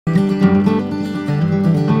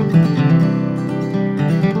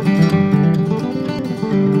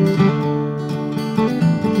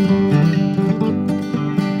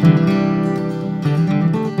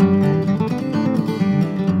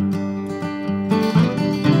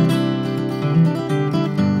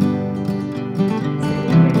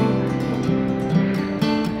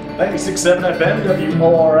96.7 FM,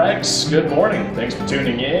 WORX. Good morning. Thanks for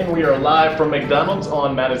tuning in. We are live from McDonald's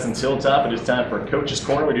on Madison's Hilltop. It is time for Coach's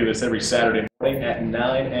Corner. We do this every Saturday morning at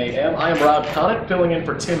 9 a.m. I am Rob Connick, filling in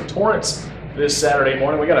for Tim Torrance this Saturday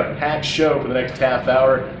morning. We got a packed show for the next half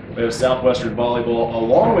hour. We have Southwestern Volleyball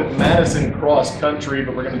along with Madison Cross Country,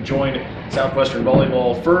 but we're going to join Southwestern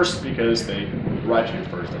Volleyball first because they right here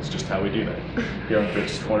first. That's just how we do that here on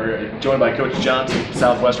Coach's Corner. Joined by Coach Johnson from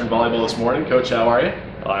Southwestern Volleyball this morning. Coach, how are you?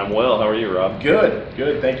 I'm well. How are you, Rob? Good,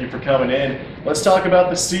 good. Thank you for coming in. Let's talk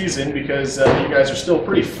about the season because you guys are still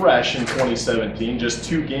pretty fresh in 2017. Just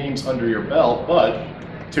 2 games under your belt, but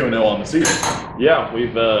 2-0 on the season. Yeah,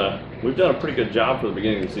 we've done a pretty good job for the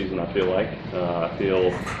beginning of the season. I feel like I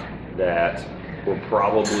feel that we're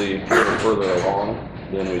probably a little further along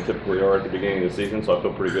than we typically are at the beginning of the season, so I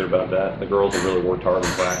feel pretty good about that. The girls have really worked hard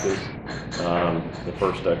in practice the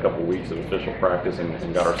first couple weeks of official practice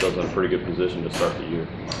and got ourselves in a pretty good position to start the year.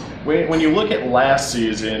 When you look at last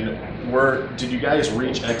season, did you guys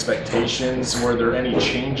reach expectations? Were there any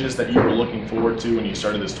changes that you were looking forward to when you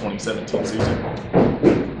started this 2017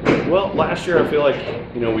 season? Well, last year I feel like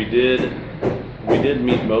we did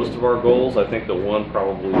meet most of our goals. I think the one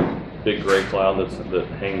probably big gray cloud that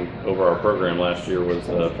hung over our program last year was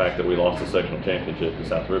the fact that we lost the sectional championship to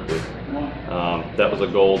South Ripley. That was a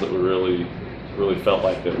goal that we really felt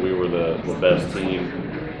like that we were the best team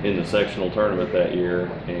in the sectional tournament that year,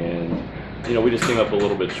 and we just came up a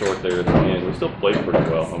little bit short there at the end. We still played pretty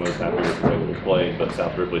well. I was happy with the way that we played, but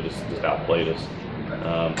South Ripley just outplayed us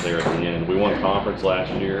there at the end. We won conference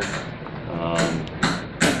last year.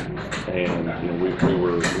 And we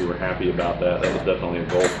were happy about that. That was definitely a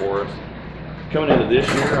goal for us. Coming into this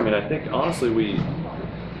year, I think honestly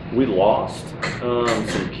we lost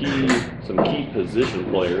some key position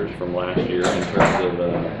players from last year in terms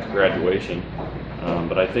of graduation.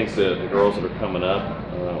 But I think that the girls that are coming up,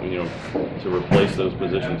 to replace those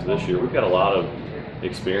positions this year, we've got a lot of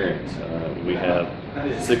experience. We have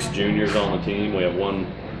 6 juniors on the team. We have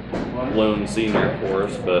 1 lone senior for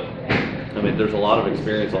us, but there's a lot of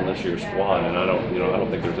experience on this year's squad, and I don't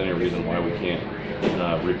think there's any reason why we can't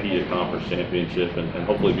repeat a conference championship and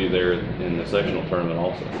hopefully be there in the sectional tournament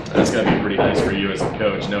also. That's going to be pretty nice for you as a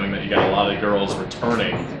coach, knowing that you got a lot of girls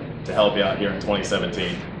returning to help you out here in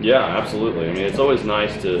 2017. Yeah, absolutely. It's always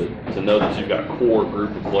nice to know that you've got a core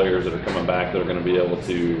group of players that are coming back that are going to be able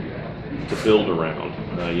to build around.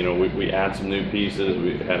 We add some new pieces.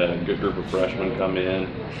 We had a good group of freshmen come in.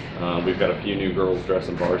 We've got a few new girls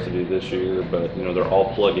dressing varsity this year, but they're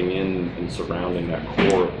all plugging in and surrounding that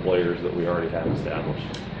core of players that we already have established.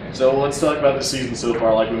 So let's talk about the season so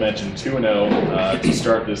far. Like we mentioned, 2-0 to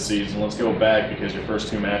start this season. Let's go back because your first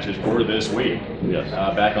 2 matches were this week. Yes.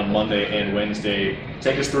 Back on Monday and Wednesday.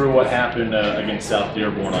 Take us through what happened against South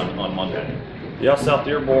Dearborn on Monday. Yeah, South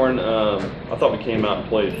Dearborn, I thought we came out and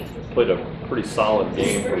played a pretty solid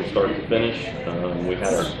game from start to finish. We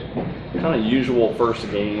had our kind of usual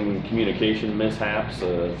first game communication mishaps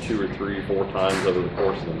 2 or 3, 4 times over the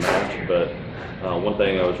course of the match, but one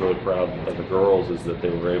thing I was really proud of the girls is that they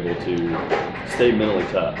were able to stay mentally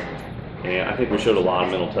tough. And I think we showed a lot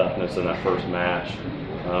of mental toughness in that first match.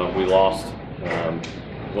 We lost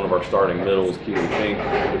one of our starting middles, Keely Fink,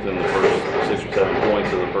 within the first 6 or 7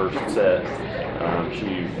 points of the first set.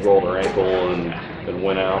 She rolled her ankle and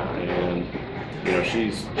went out, and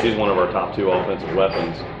she's one of our top 2 offensive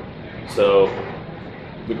weapons. So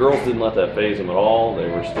the girls didn't let that faze them at all. They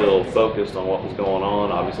were still focused on what was going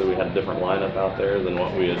on. Obviously, we had a different lineup out there than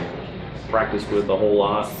what we had practiced with a whole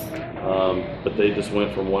lot, but they just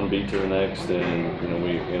went from one beat to the next, and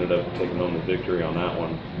we ended up taking home the victory on that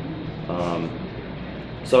one.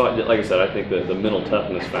 So, like I said, I think that the mental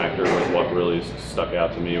toughness factor was what really stuck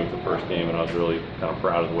out to me with the first game, and I was really kind of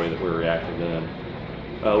proud of the way that we reacted then.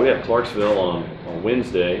 We had Clarksville on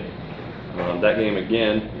Wednesday. That game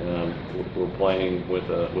again, we're playing with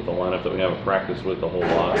a lineup that we haven't practiced with a whole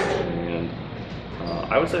lot, and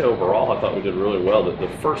I would say overall I thought we did really well. The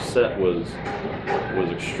first set was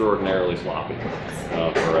extraordinarily sloppy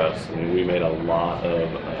for us. We made a lot of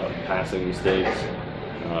passing mistakes.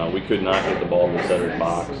 We could not get the ball to the setter's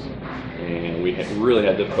box, and we really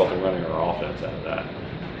had difficulty running our offense out of that.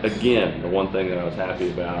 Again, the one thing that I was happy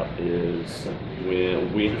about is we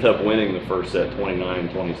ended up winning the first set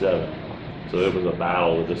 29-27. So it was a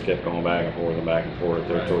battle that just kept going back and forth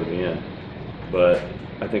there toward the end. But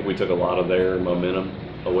I think we took a lot of their momentum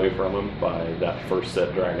away from them by that first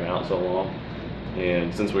set dragging out so long.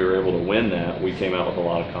 And since we were able to win that, we came out with a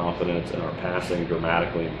lot of confidence, and our passing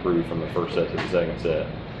dramatically improved from the first set to the second set.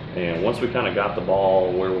 And once we kind of got the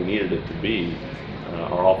ball where we needed it to be,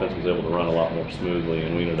 our offense was able to run a lot more smoothly,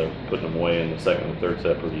 and we ended up putting them away in the second and third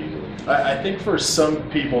set pretty easily. I think for some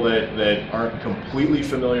people that aren't completely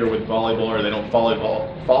familiar with volleyball, or they don't follow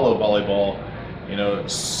volleyball,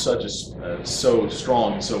 so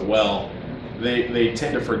strong and so well, they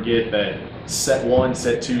tend to forget that set 1,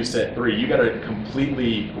 set 2, set 3, you got to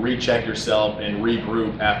completely recheck yourself and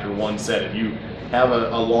regroup after one set. If you have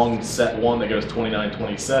a long set 1 that goes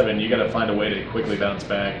 29-27, you got to find a way to quickly bounce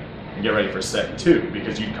back and get ready for set 2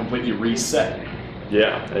 because you completely reset.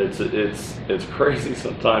 Yeah, it's crazy.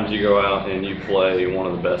 Sometimes you go out and you play one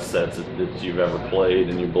of the best sets that you've ever played,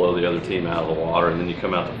 and you blow the other team out of the water, and then you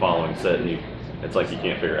come out the following set and it's like you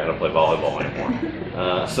can't figure out how to play volleyball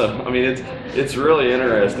anymore. So I mean, it's really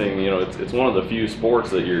interesting. It's one of the few sports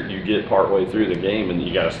that you get partway through the game and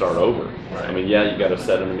you got to start over. Right. I mean, yeah, you got to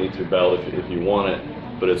set underneath your belt if you want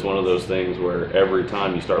it, but it's one of those things where every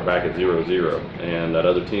time you start back at 0-0, and that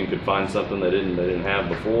other team could find something they didn't have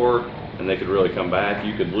before, and they could really come back.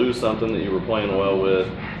 You could lose something that you were playing well with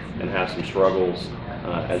and have some struggles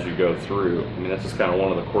as you go through. I mean, that's just kind of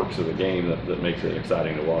one of the quirks of the game that makes it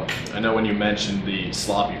exciting to watch. I know when you mentioned the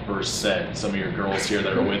sloppy first set, some of your girls here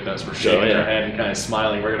that are with us were shaking their head and kind of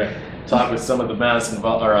smiling. We're going to talk with some of the Madison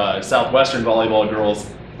or Southwestern volleyball girls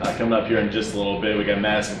coming up here in just a little bit. We got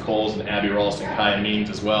Madison Coles and Abby Ralston, Kaya Means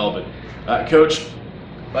as well. But Coach,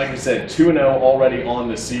 like I said, 2-0 already on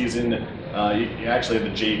the season. You actually have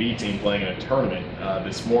the JV team playing in a tournament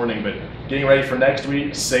this morning, but getting ready for next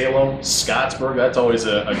week, Salem, Scottsburg, that's always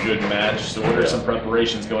a good match. So what are some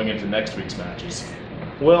preparations going into next week's matches?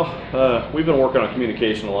 Well, we've been working on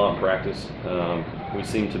communication a lot in practice. We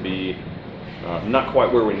seem to be not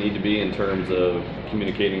quite where we need to be in terms of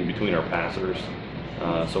communicating between our passers.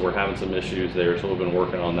 So we're having some issues there, so we've been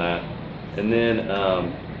working on that. And then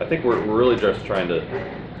I think we're really just trying to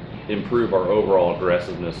improve our overall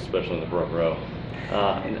aggressiveness, especially in the front row.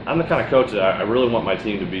 And I'm the kind of coach that I really want my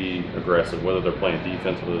team to be aggressive, whether they're playing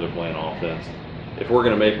defense, whether they're playing offense. If we're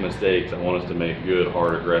going to make mistakes, I want us to make good,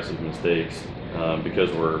 hard, aggressive mistakes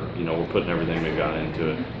because we're putting everything we've got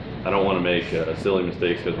into it. I don't want to make silly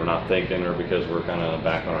mistakes because we're not thinking or because we're kind of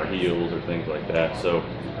back on our heels or things like that. So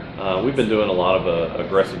we've been doing a lot of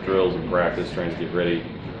aggressive drills in practice, trying to get ready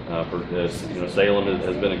for this. Salem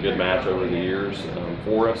has been a good match over the years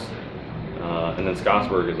for us. And then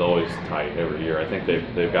Scottsburg is always tight every year. I think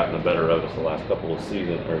they've gotten the better of us the last couple of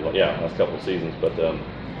seasons, but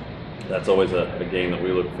that's always a game that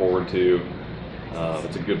we look forward to.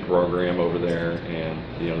 It's a good program over there,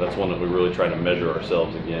 and that's one that we really try to measure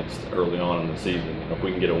ourselves against early on in the season. If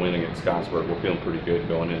we can get a win against Scottsburg, we're feeling pretty good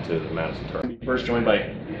going into the Madison tournament. First joined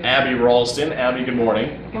by Abby Ralston. Abby, good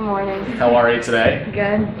morning. Good morning. How are you today?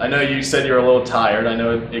 Good. I know you said you're a little tired. I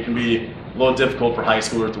know it can be a little difficult for high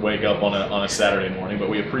schoolers to wake up on a Saturday morning, but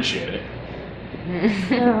we appreciate it.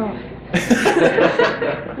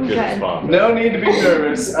 Okay. No need to be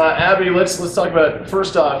nervous. Abby, let's talk about,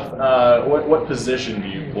 first off, what position do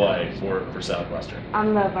you play for Southwestern?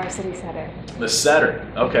 I'm the varsity setter. The setter.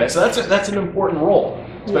 Okay, so that's an important role.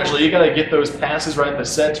 Especially you got to get those passes right, the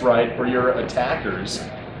sets right for your attackers.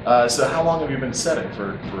 So how long have you been setting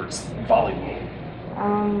for volleyball?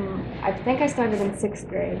 I think I started in 6th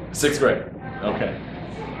grade. 6th grade. Okay.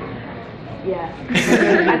 Yeah.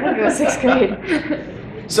 I think it was 6th grade.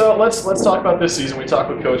 So let's talk about this season. We talked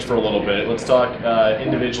with Coach for a little bit. Let's talk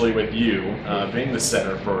individually with you, being the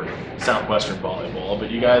center for Southwestern volleyball. But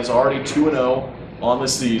you guys are already 2-0 on the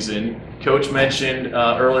season. Coach mentioned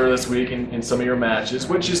earlier this week in some of your matches,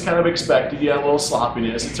 which is kind of expected. You had a little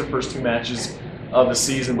sloppiness. It's the first 2 matches of the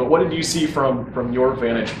season. But what did you see from your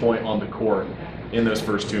vantage point on the court in those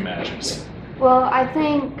first 2 matches? Well, I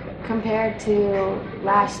think compared to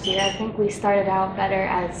last year, I think we started out better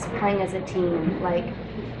as playing as a team. Like,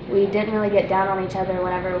 we didn't really get down on each other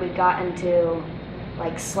whenever we got into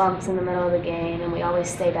like slumps in the middle of the game, and we always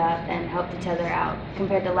stayed up and helped each other out.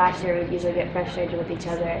 Compared to last year, we'd usually get frustrated with each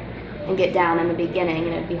other and get down in the beginning,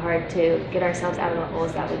 and it'd be hard to get ourselves out of the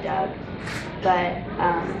holes that we dug. But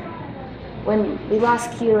when we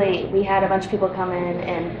lost Keeley, we had a bunch of people come in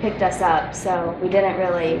and picked us up, so we didn't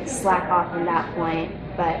really slack off from that point.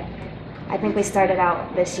 But I think we started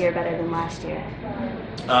out this year better than last year.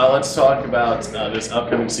 Let's talk about this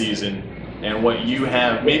upcoming season and what you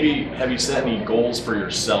have. Maybe have you set any goals for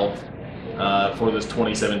yourself for this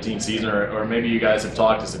 2017 season, or maybe you guys have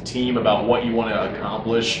talked as a team about what you want to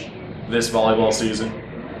accomplish this volleyball season?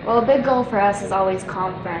 Well, a big goal for us is always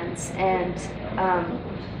conference, and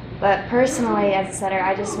but personally, as a setter,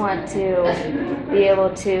 I just want to be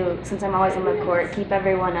able to, since I'm always on the court, keep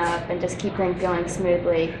everyone up and just keep things going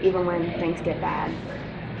smoothly, even when things get bad.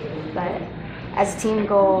 But as a team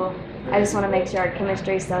goal, I just want to make sure our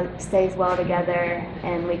chemistry stays well together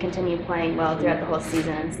and we continue playing well throughout the whole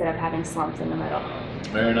season instead of having slumps in the middle.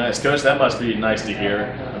 Very nice. Coach, that must be nice to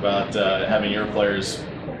hear about having your players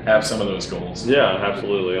have some of those goals. Yeah,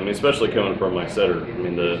 absolutely. I mean, especially coming from my setter. I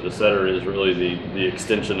mean, the setter is really the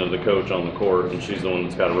extension of the coach on the court, and she's the one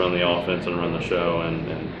that's got to run the offense and run the show,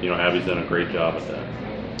 and you know, Abby's done a great job at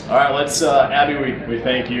that. All right, let's, Abby, we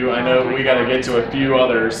thank you. I know we got to get to a few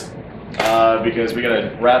others because we got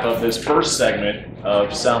to wrap up this first segment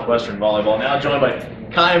of Southwestern Volleyball. Now joined by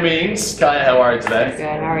Kaya Means. Kaya, how are you today? Good,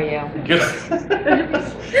 how are you? Good.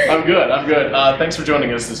 I'm good. Thanks for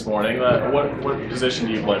joining us this morning. What position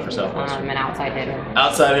do you play for Southwestern? I'm an outside hitter.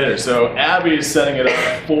 Outside hitter. So Abby's setting it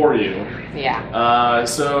up for you. Yeah.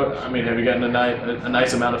 So, I mean, have you gotten a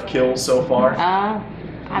nice amount of kills so far?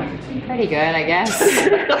 I'm pretty good, I guess.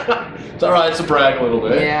 It's all right to brag a little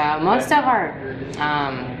bit. Yeah, most of our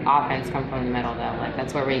offense come from the middle, though. Like,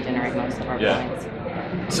 that's where we generate most of our points.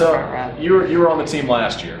 So you were on the team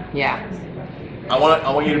last year. Yeah. I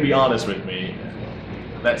want you to be honest with me.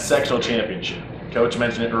 That sectional championship, Coach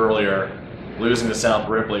mentioned it earlier, losing to South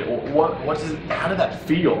Ripley. How did that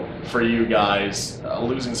feel for you guys,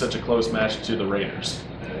 losing such a close match to the Raiders?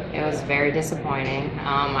 It was very disappointing.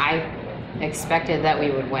 I expected that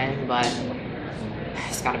we would win, but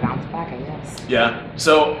just got to bounce back, I guess. Yeah.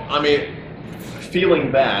 So, I mean,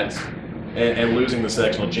 feeling that and losing the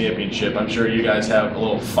sectional championship, I'm sure you guys have a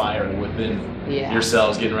little fire within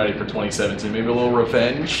yourselves getting ready for 2017. Maybe a little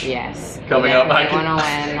revenge. Yes. Coming up. I want to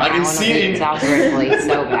win. I can see it in South Ripley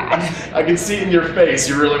so bad. I can see it in your face.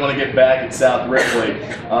 You really want to get back at South Ripley.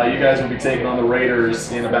 You guys will be taking on the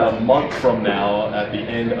Raiders in about a month from now at the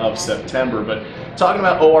end of September. But talking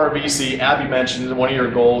about ORVC, Abby mentioned one of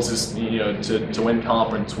your goals is to win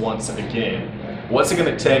conference once again. What's it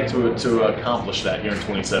going to take to accomplish that here in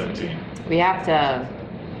 2017? We have to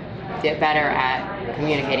get better at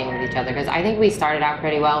communicating with each other because I think we started out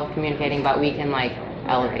pretty well communicating, but we can like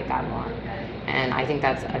elevate that more. And I think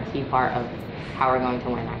that's a key part of how we're going to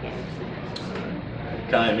win that game.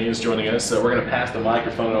 Kaya Means joining us. So we're going to pass the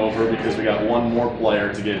microphone over because we got one more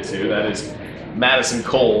player to get to. That is Madison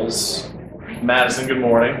Coles. Madison, good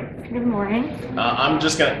morning. Good morning. I'm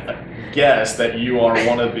just going to guess that you are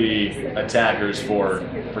one of the attackers for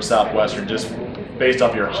Southwestern, just based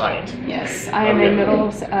off your height. Yes, I am a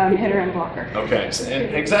middle hitter and blocker. Okay, so,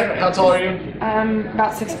 and exactly how tall are you?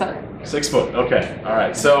 About 6 foot. 6 foot, okay, all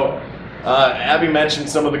right. So Abby mentioned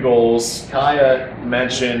some of the goals. Kaya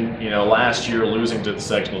mentioned, last year losing to the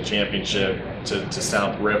sectional championship to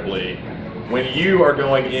South Ripley. When you are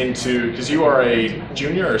going into, because you are a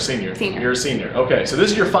junior or a senior? Senior. You're a senior. Okay, so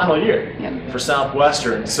this is your final year for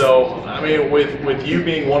Southwestern. So, I mean, with you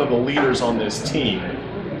being one of the leaders on this team,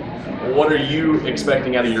 what are you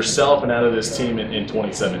expecting out of yourself and out of this team in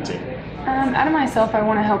 2017? Out of myself, I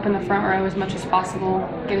want to help in the front row as much as possible,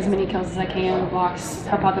 get as many kills as I can on the blocks,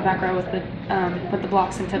 help out the back row with the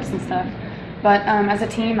blocks and tips and stuff. But as a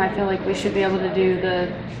team, I feel like we should be able to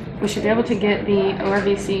get the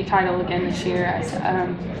ORVC title again this year.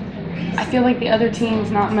 I feel like the other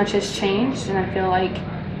teams, not much has changed, and I feel like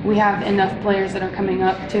we have enough players that are coming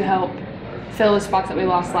up to help fill the spots that we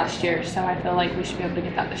lost last year. So I feel like we should be able to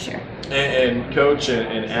get that this year. And Coach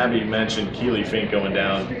and Abby mentioned Keely Fink going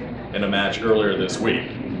down in a match earlier this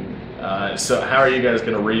week. So how are you guys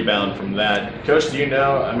going to rebound from that? Coach, do you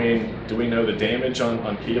know, do we know the damage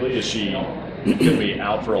on Keely? Is she going to be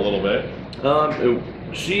out for a little bit?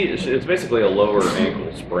 It's basically a lower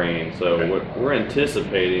ankle sprain, so we're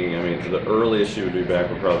anticipating, the earliest she would be back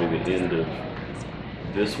would probably be the end of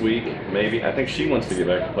this week, maybe. I think she wants to get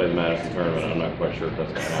back to play the Madison tournament. I'm not quite sure if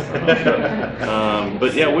that's going to happen or not.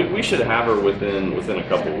 But yeah, we should have her within a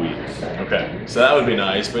couple weeks. Okay, so that would be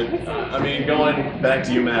nice. But going back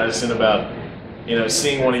to you, Madison, about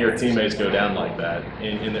seeing one of your teammates go down like that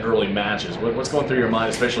in the early matches, what's going through your mind,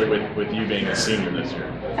 especially with you being a senior this year?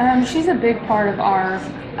 She's a big part of our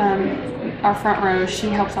front row. She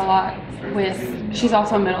helps a lot she's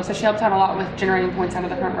also middle, so she helps out a lot with generating points out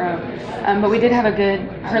of the front row. But we did have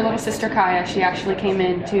her little sister Kaya, she actually came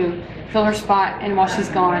in to fill her spot and while she's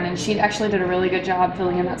gone, and she actually did a really good job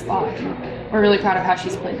filling in that spot. And we're really proud of how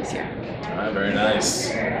she's played this year. All right, very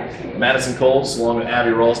nice. Madison Coles, along with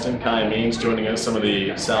Abby Ralston, Kaya Means, joining us, some of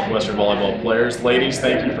the Southwestern volleyball players. Ladies,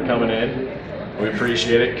 thank you for coming in. We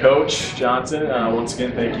appreciate it. Coach Johnson, once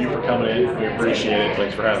again, thank you for coming in. We appreciate it.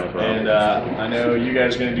 Thanks for having us, Rob. And I know you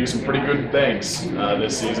guys are going to do some pretty good things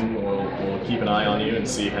this season. We'll keep an eye on you and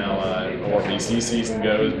see how ORVC season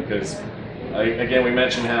goes because, again, we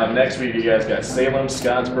mentioned how next week you guys got Salem,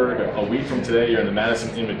 Scottsburg. A week from today, you're in the Madison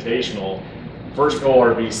Invitational. first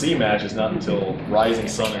ORVC match is not until Rising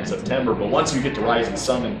Sun in September, but once you get to Rising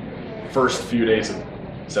Sun in the first few days of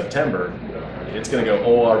September, it's going to go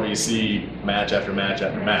ORVC match after match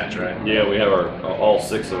after match, right? Yeah, we have all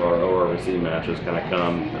 6 of our ORVC matches kind of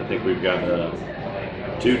come. I think we've got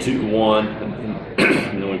 2, 2, 1,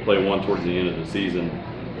 and then we play one towards the end of the season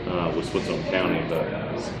with Switzerland County. But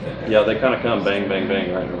yeah, they kind of come bang, bang,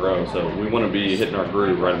 bang right in a row. So we want to be hitting our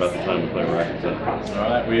groove right about the time we play Rackington. All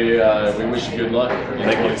right, we wish you good luck in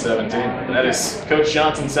 2017. That is Coach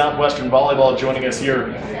Johnson, Southwestern Volleyball, joining us here.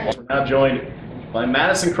 We're now joined by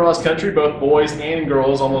Madison Cross Country, both boys and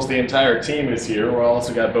girls. Almost the entire team is here. We've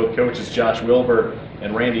also got both coaches, Josh Wilbur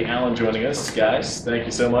and Randy Allen, joining us. Guys, thank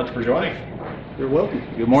you so much for joining. You're welcome.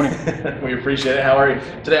 Good morning. We appreciate it. How are you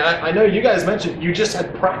today? I know you guys mentioned you just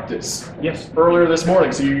had practice. Yes. Earlier this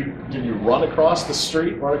morning. So did you run across the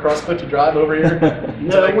street, run across Clifton Drive over here?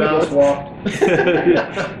 No, we just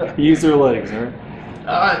walked. Use their legs, right?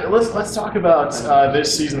 All right, let's talk about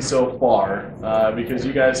this season so far, because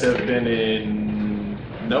you guys have been in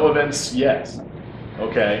no events yet.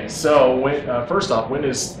 Okay, so first off, when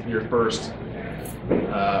is your first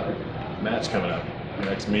match coming up? Your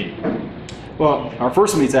next meet? Well, our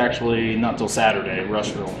first meet's actually not till Saturday,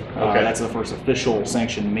 Rushville. Okay. That's the first official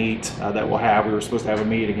sanctioned meet that we'll have. We were supposed to have a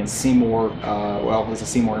meet against Seymour. Well, it was a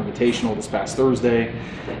Seymour Invitational this past Thursday.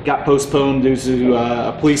 Got postponed due to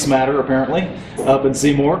a police matter, apparently, up in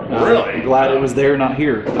Seymour. Really? Glad it was there, not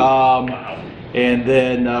here. And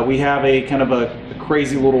then we have a kind of a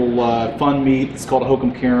crazy little fun meet. It's called a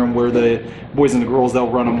Hokum Karam, where the boys and the girls, they'll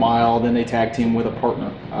run a mile, then they tag team with a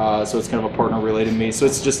partner. So it's kind of a partner-related meet. So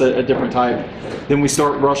it's just a different type. Then we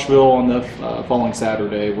start Rushville on the following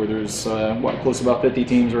Saturday, where there's close to about 50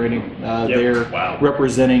 teams already there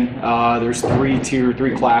representing. There's 3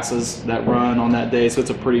 classes that run on that day, so it's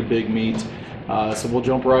a pretty big meet. So we'll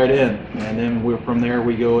jump right in, and then from there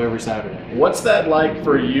we go every Saturday. What's that like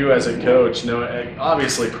for you as a coach? You know,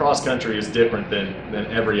 obviously cross country is different than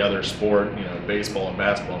every other sport. You know, baseball and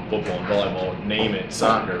basketball and football and volleyball, name it,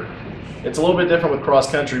 soccer. It's a little bit different with cross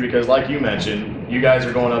country because, like you mentioned, you guys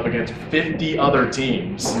are going up against 50 other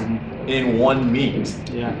teams in one meet.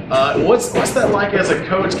 Yeah. What's that like as a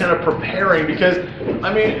coach, kind of preparing? Because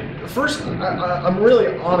I mean, first, I'm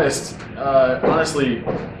really honestly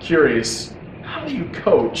curious. How do you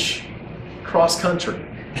coach cross country?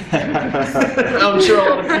 I'm sure a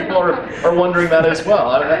lot of people are wondering that as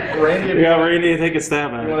well. Randy, Randy, take a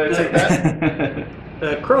stab at it. You want to take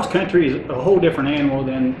that? Cross country is a whole different animal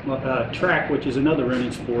than track, which is another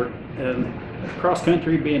running sport. Cross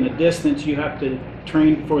country being a distance, you have to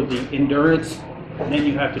train for the endurance, and then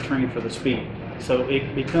you have to train for the speed. So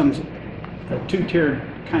it becomes a 2-tiered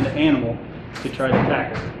kind of animal to try to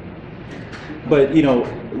tackle. But you know,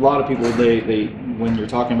 a lot of people, they when you're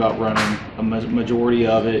talking about running, a majority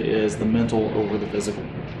of it is the mental over the physical.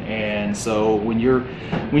 And so when you're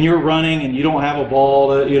running and you don't have a ball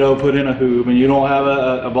to put in a hoop, and you don't have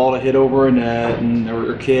a ball to hit over a net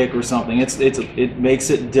or kick or something, it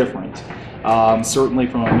makes it different. Certainly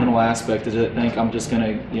from a mental aspect, to think I'm just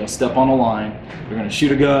going to step on a line, we're going to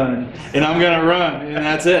shoot a gun, and I'm going to run, and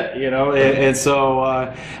that's it. And so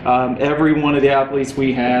every one of the athletes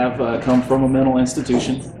we have come from a mental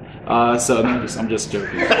institution. So no, I'm just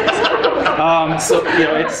joking. So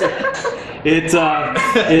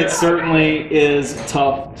it certainly is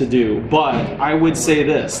tough to do, but I would say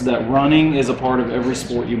this: that running is a part of every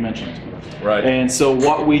sport you mentioned. Right. And so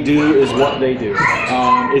what we do is what they do.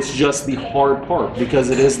 It's just the hard part, because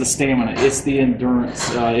it is the stamina, it's the endurance,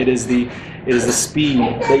 it is the speed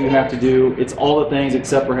that you have to do. It's all the things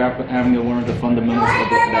except for having to learn the fundamentals of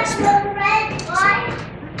that sport.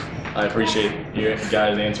 I appreciate you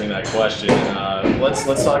guys answering that question. Let's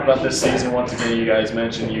talk about this season once again. You guys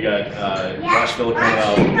mentioned you got Rushville coming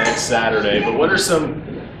out next Saturday, but what are some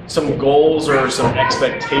goals or some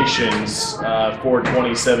expectations for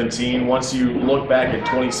 2017 once you look back at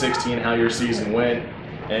 2016, how your season went,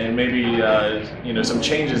 and maybe some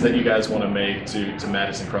changes that you guys want to make to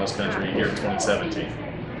Madison Cross Country here in 2017?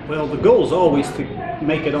 Well, the goal is always to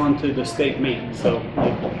make it onto the state meet. So,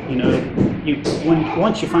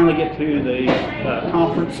 once you finally get to the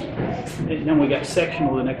conference, then we got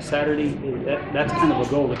sectional the next Saturday. That's kind of a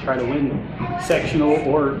goal, to try to win sectional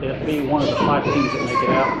or be one of the 5 teams that make it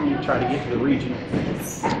out, and you try to get to the regional.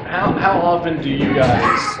 How often do you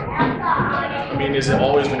guys? I mean, is it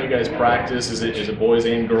always when you guys practice? Is it boys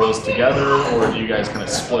and girls together, or do you guys kind of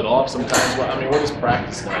split off sometimes? I mean, what is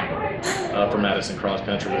practice like for Madison Cross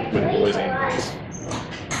Country with boys and girls?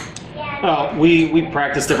 We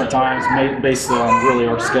practice different times based on really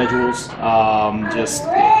our schedules. Just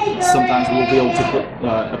sometimes we'll be able to put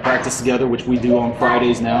a practice together, which we do on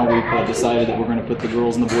Fridays now. We've decided that we're going to put the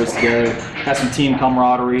girls and the boys together, have some team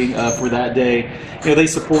camaraderie for that day. They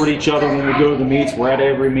support each other when we go to the meets. We're at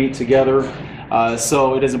every meet together.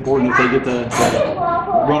 So it is important that they get to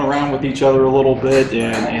run around with each other a little bit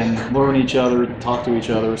and learn each other, talk to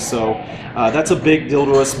each other. So that's a big deal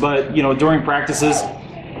to us. But during practices,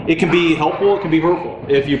 it can be helpful, it can be hurtful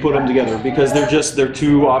if you put them together, because they're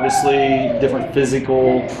two obviously different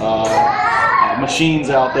physical machines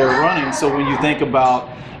out there running. So when you think about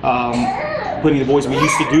putting the boys, we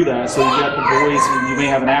used to do that. So you got the boys, and you may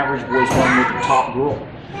have an average boys running with the top girl.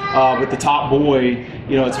 With the top boy,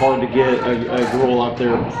 it's hard to get a girl out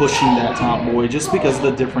there pushing that top boy just because of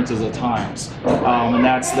the differences at times. And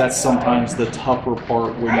that's sometimes the tougher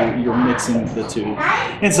part when you're mixing the two.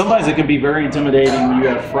 And sometimes it can be very intimidating when you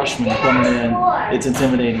have freshmen coming in. It's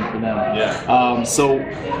intimidating for them. Yeah. So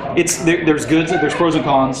there's pros and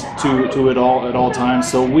cons to it all at all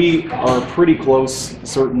times. So we are pretty close,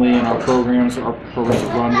 certainly in our programs. Our programs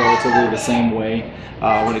run relatively the same way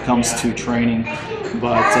when it comes to training.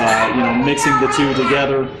 But mixing the two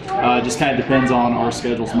together just kind of depends on our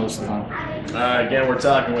schedules most of the time. Again, we're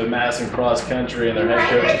talking with Madison Cross Country and their head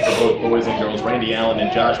coaches for both boys and girls, Randy Allen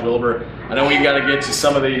and Josh Wilbur. I know we've got to get to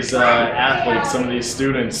some of these athletes, some of these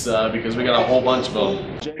students, because we got a whole bunch of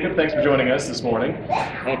them. Jacob, thanks for joining us this morning.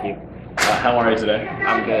 Thank you. How are you today?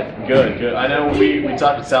 I'm good. Good. I know we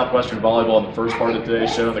talked to Southwestern Volleyball in the first part of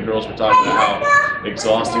today's show, and the girls were talking about how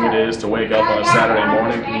exhausting it is to wake up on a Saturday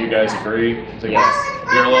morning. Can you guys agree?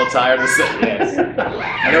 Yes. You're a little tired this Yes.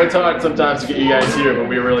 I know it's hard sometimes to get you guys here, but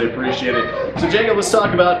we really appreciate it. So Jacob, let's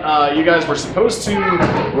talk about you guys were supposed to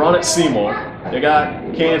run at Seymour. They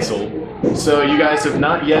got canceled. So you guys have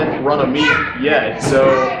not yet run a meet yet. So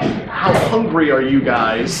how hungry are you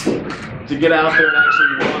guys to get out there and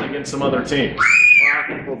actually run against some other teams? Well, I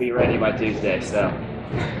think we'll be ready by Tuesday, so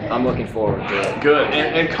I'm looking forward to it. Good.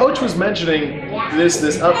 And Coach was mentioning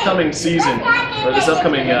this upcoming season, or this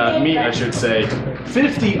upcoming meet, I should say,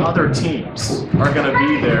 50 other teams are going to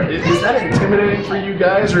be there. Is that intimidating for you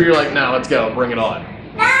guys, or you're like, no, let's go, bring it on?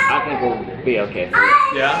 I think we'll be okay for it.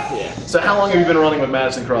 Yeah? Yeah. So how long have you been running with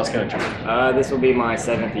Madison Cross Country? This will be my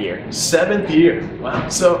 7th year. 7th year. Wow.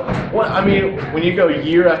 So when you go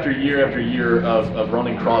year after year after year of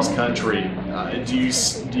running cross country, do you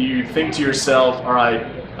think to yourself, all right,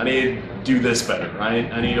 I need to do this better,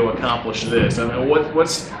 right? I need to accomplish this. I mean,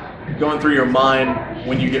 what's going through your mind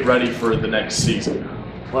when you get ready for the next season?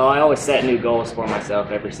 Well, I always set new goals for myself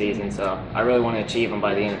every season, so I really want to achieve them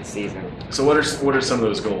by the end of the season. So what are some of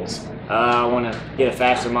those goals? I want to get a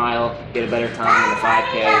faster mile, get a better time in the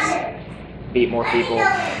 5Ks, beat more people.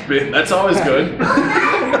 That's always good.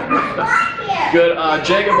 Good.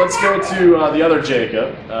 Jacob, let's go to the other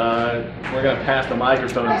Jacob. We're going to pass the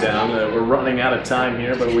microphone down. We're running out of time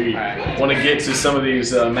here, but we want to get to some of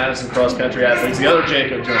these Madison Cross Country athletes. The other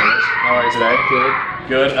Jacob joining us. How are you today?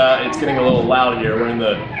 Good. It's getting a little loud here. We're in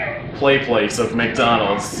the play place of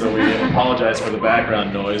McDonald's, so we apologize for the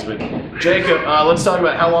background noise. But Jacob, let's talk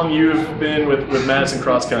about how long you've been with Madison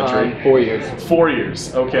Cross Country. 4 years. 4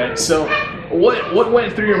 years. Okay. So what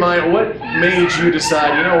went through your mind? What made you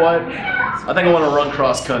decide, you know what, I think I want to run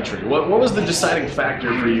cross country? What was the deciding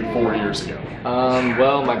factor for you 4 years ago?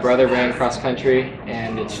 Well, my brother ran cross country,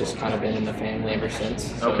 and it's just kind of been in the family ever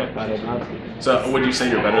since. So Okay. I thought I'd run. So would you say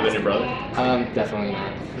you're better than your brother? Definitely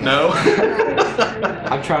not. No?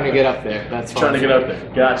 I'm trying to get up there. That's Trying to get up there.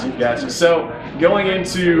 Gotcha. So going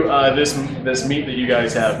into this meet that you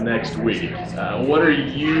guys have next week, what are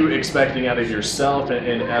you expecting out of yourself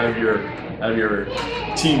and out of your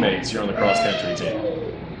teammates here on the cross country team?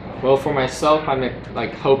 Well, for myself, I'm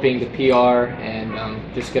hoping to PR and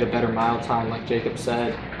just get a better mile time, like Jacob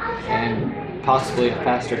said, and possibly a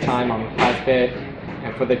faster time on the 5K.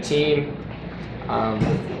 And for the team,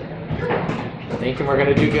 thinking we're going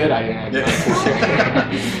to do good. I'm not too sure.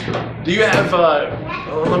 Do you have,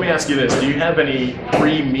 let me ask you this, do you have any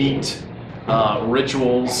pre-meet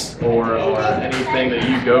rituals or anything that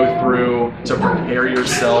you go through to prepare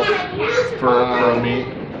yourself for a meet?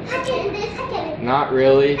 Not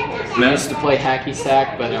really. We used to play hacky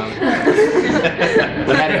sack, but we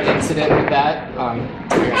had an incident with that. We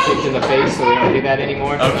got kicked in the face, so we don't do that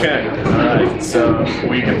anymore. Okay, all right. So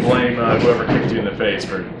we can blame whoever kicked you in the face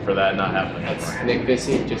for that not happening. That's Nick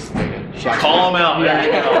Vissy. Just take a shot. Call him out. There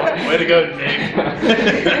you go. Way to go, Nick.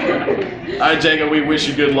 All right, Jacob. We wish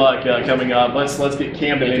you good luck coming up. Let's get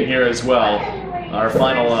Camden in here as well. our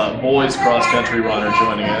final boys cross-country runner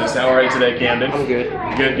joining us. How are you today, Camden? I'm good.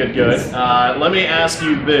 Good. Let me ask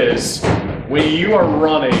you this. When you are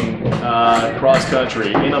running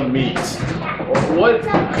cross-country in a meet,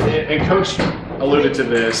 and Coach alluded to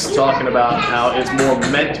this, talking about how it's more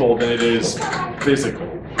mental than it is physical.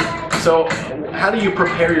 So how do you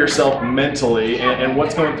prepare yourself mentally, and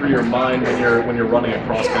what's going through your mind when you're running a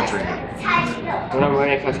cross-country meet? When I'm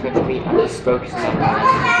running a cross-country meet, I'm just focused on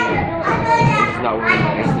running. I'm just not worrying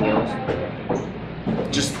about anything else.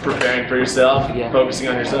 Just preparing for yourself, Yeah. Focusing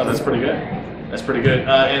on yourself. That's pretty good.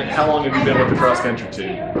 And how long have you been with the cross-country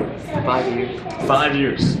team? 5 years. 5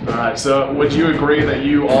 years. All right. So would you agree that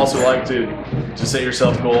you also like to set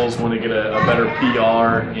yourself goals, want to get a better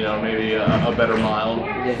PR, maybe a better mile?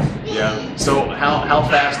 Yes. Yeah. So how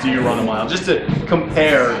fast do you run a mile? Just to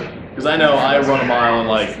compare, because I know I run a mile in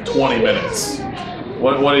like 20 minutes.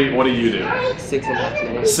 What do you do? 6.5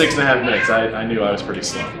 minutes. 6.5 minutes. I knew I was pretty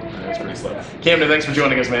slow. Camden, thanks for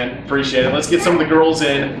joining us, man. Appreciate it. Let's get some of the girls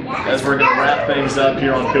in as we're going to wrap things up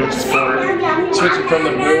here on Coach's Corner. Switching from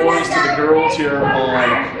the boys to the girls here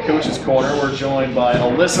on Coach's Corner. We're joined by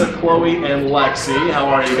Alyssa, Chloe, and Lexi. How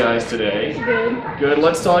are you guys today? Good.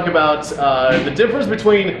 Let's talk about the difference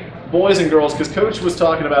between boys and girls, because Coach was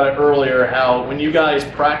talking about it earlier, how when you guys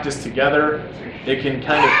practice together, it can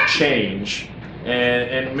kind of change.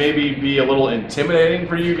 And maybe be a little intimidating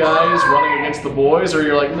for you guys running against the boys, or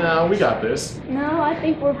you're like, no, we got this. No, I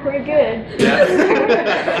think we're pretty good. Yeah.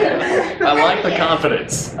 I like the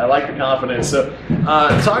confidence. So,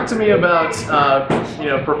 talk to me about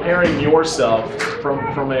preparing yourself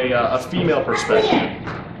from a female perspective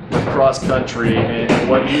with cross country and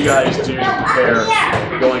what you guys do to prepare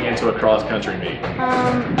going into a cross country meet.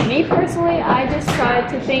 Me personally, I just try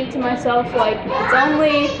to think to myself like it's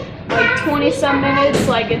only like 20 some minutes,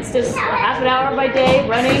 like it's just half an hour by day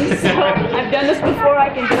running, so I've done this before, I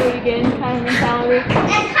can do it again kind of mentality,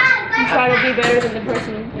 and try to be better than the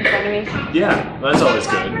person in front of me. Yeah, that's always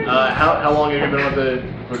good. How long have you been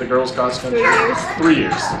with the girls cross country? 3 years. 3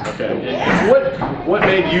 years, okay. And what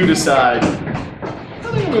made you decide, I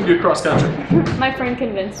think I'm going to do cross country? My friend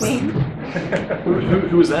convinced me.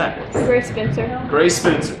 Who was that? Grace Spencer. Grace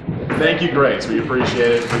Spencer. Thank you, Grace. We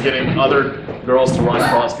appreciate it for getting other girls to run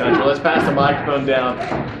cross country. Let's pass the microphone down.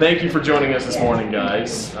 Thank you for joining us this morning,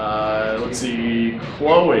 guys. Let's see,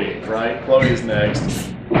 Chloe, right? Chloe is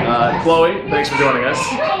next. Chloe, thanks for joining us.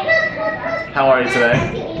 How are you today?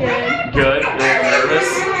 Good. You're a little nervous?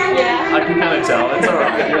 Yeah. I can kind of tell. It's all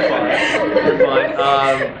right. You're fine.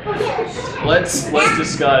 Let's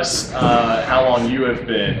discuss how long you have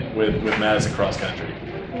been with Madison cross country.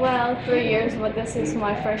 Well, 3 years, but this is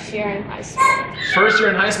my first year in high school. First year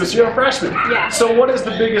in high school, so you're a freshman. Yeah. So what is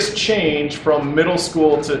the biggest change from middle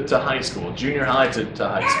school to high school, junior high to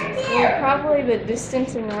high school? Well, probably the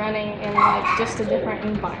distance and running and like just a different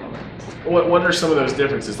environment. What are some of those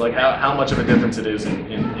differences? Like how much of a difference it is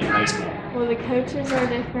in high school? Well, the coaches are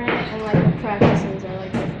different and like the practices are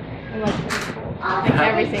like different. And like the school. Like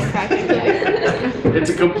everything practically. It's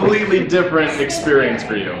a completely different experience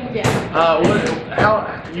for you. Yeah. How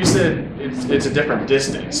you said it's a different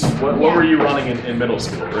distance. What were you running in middle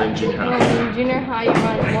school or in junior high? Well, in junior high you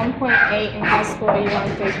run 1.8, in high school you run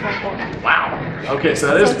 3.1. Wow. Okay, so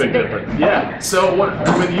that is a big difference. Yeah. So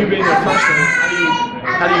with you being a freshman,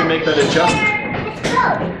 how do you make that adjustment?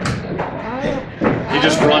 You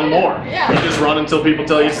just run more. Yeah. You just run until people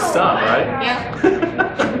tell you to stop, right? Yeah.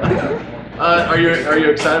 Are you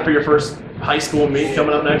excited for your first high school meet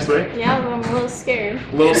coming up next week? Yeah, but I'm a little scared.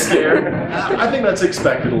 A little scared? I think that's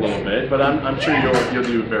expected a little bit, but I'm sure you'll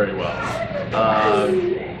do very well.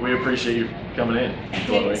 We appreciate you coming in,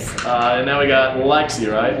 Chloe. And now we got Lexi,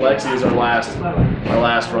 right? Lexi is our last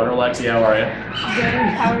runner. Lexi, how are you? Good.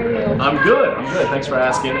 How are you? I'm good. Thanks for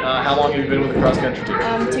asking. How long have you been with the cross country team?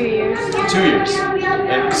 2 years. 2 years.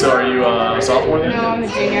 And so are you a sophomore then? No, I'm a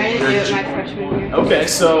junior. I didn't do it my freshman year. Okay,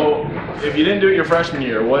 so if you didn't do it your freshman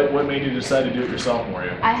year, what made you decide to do it your sophomore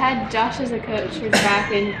year? I had Josh as a coach for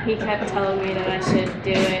track, and he kept telling me that I should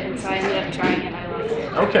do it, and so I ended up trying it, and I loved it.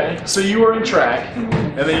 Okay, so you were in track,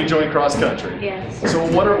 and then you joined cross country. Yes. So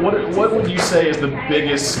what would you say is the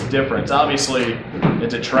biggest difference? Obviously,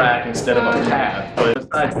 it's a track instead of a path, but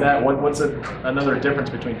besides that, what's another difference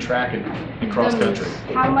between track and cross country?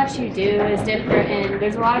 How much you do is different, and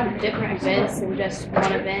there's a lot of different events than just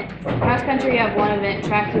one event. Cross country, you have one event.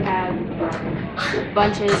 Track, you have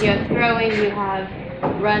bunches. You have throwing, you have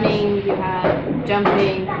running, you have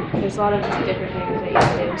jumping. There's a lot of different things that you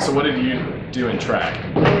have to do. So what did you do in track?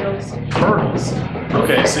 Hurdles. Hurdles.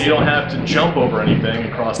 Okay, so you don't have to jump over anything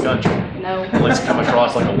in cross country. No. Unless you come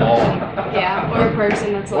across like a wall. Yeah, or a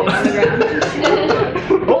person that's laying on the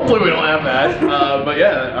ground. Hopefully we don't have that. But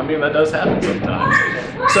yeah, I mean, that does happen sometimes.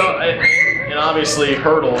 So, and obviously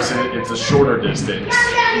hurdles, it's a shorter distance.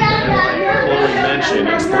 And like Chloe mentioned,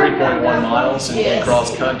 it's 3.1 miles in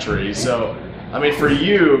cross country. So, I mean, for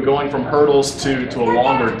you, going from hurdles to a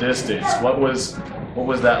longer distance, what was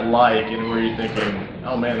that like? And were you thinking,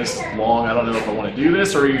 oh man, this is long, I don't know if I want to do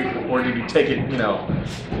this, or did you take it,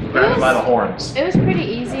 grab it by the horns? It was pretty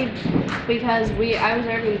easy because I was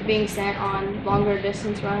already being sent on longer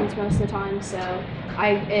distance runs most of the time, so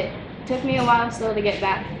it took me a while still to get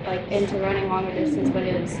back into running longer distance, but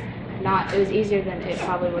it was easier than it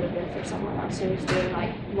probably would have been for someone else who was doing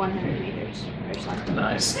 100 meters or something.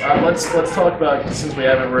 Nice. Let's talk about, since we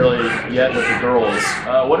haven't really yet with the girls,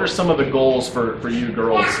 what are some of the goals for you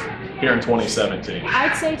girls here in 2017?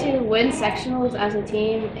 I'd say to win sectionals as a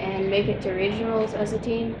team and make it to regionals as a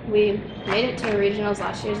team. We made it to regionals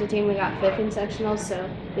last year as a team. We got 5th in sectionals, so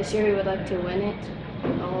this year we would like to win it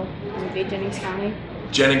and beat Jennings County.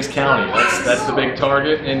 Jennings County, that's the big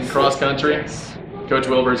target in cross country? Yes. Coach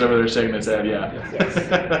Wilbur's over there shaking his head, yeah.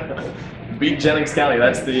 Yes. Beat Jennings County,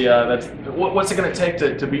 what's it going to take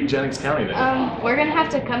to beat Jennings County then? We're going to have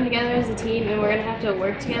to come together as a team, and we're going to have to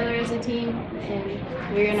work together as a team, and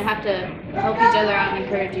we're going to have to help each other out and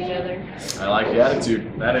encourage each other. I like the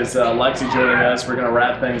attitude. That is Lexi joining us. We're going to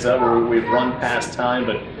wrap things up. We've run past time,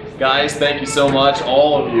 but guys, thank you so much,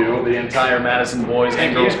 all of you, the entire Madison boys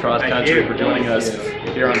and girls cross country, for joining us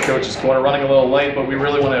here on Coach's Corner. Running a little late, but we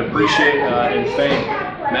really want to appreciate and thank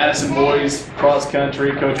Madison boys cross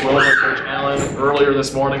country, Coach Wilbur, Coach Allen. Earlier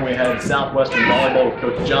this morning, we had Southwestern volleyball with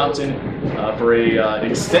Coach Johnson for an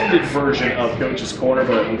extended version of Coach's Corner,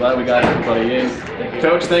 but I'm glad we got everybody in.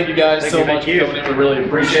 Coach, thank you guys so much for coming in. We really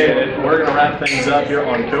appreciate it. We're going to wrap things up here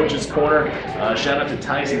on Coach's Corner. Shout out to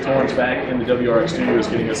Tim Torrance back in the WORX studios,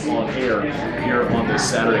 getting us on air here on this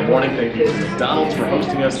Saturday morning. Thank you to McDonald's for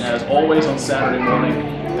hosting us as always on Saturday morning.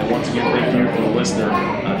 And once again, thank you for the listener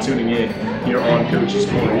tuning in here on Coach's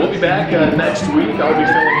Corner. We'll be back next week. I'll be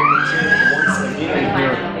filling in the team once again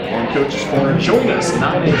here on Coach's Corner. Join us 9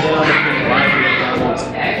 a.m. live here at McDonald's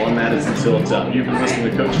on Madison's Hilltop. You've been listening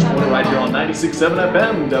to Coach's Corner right here on 96.7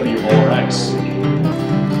 FM WORX.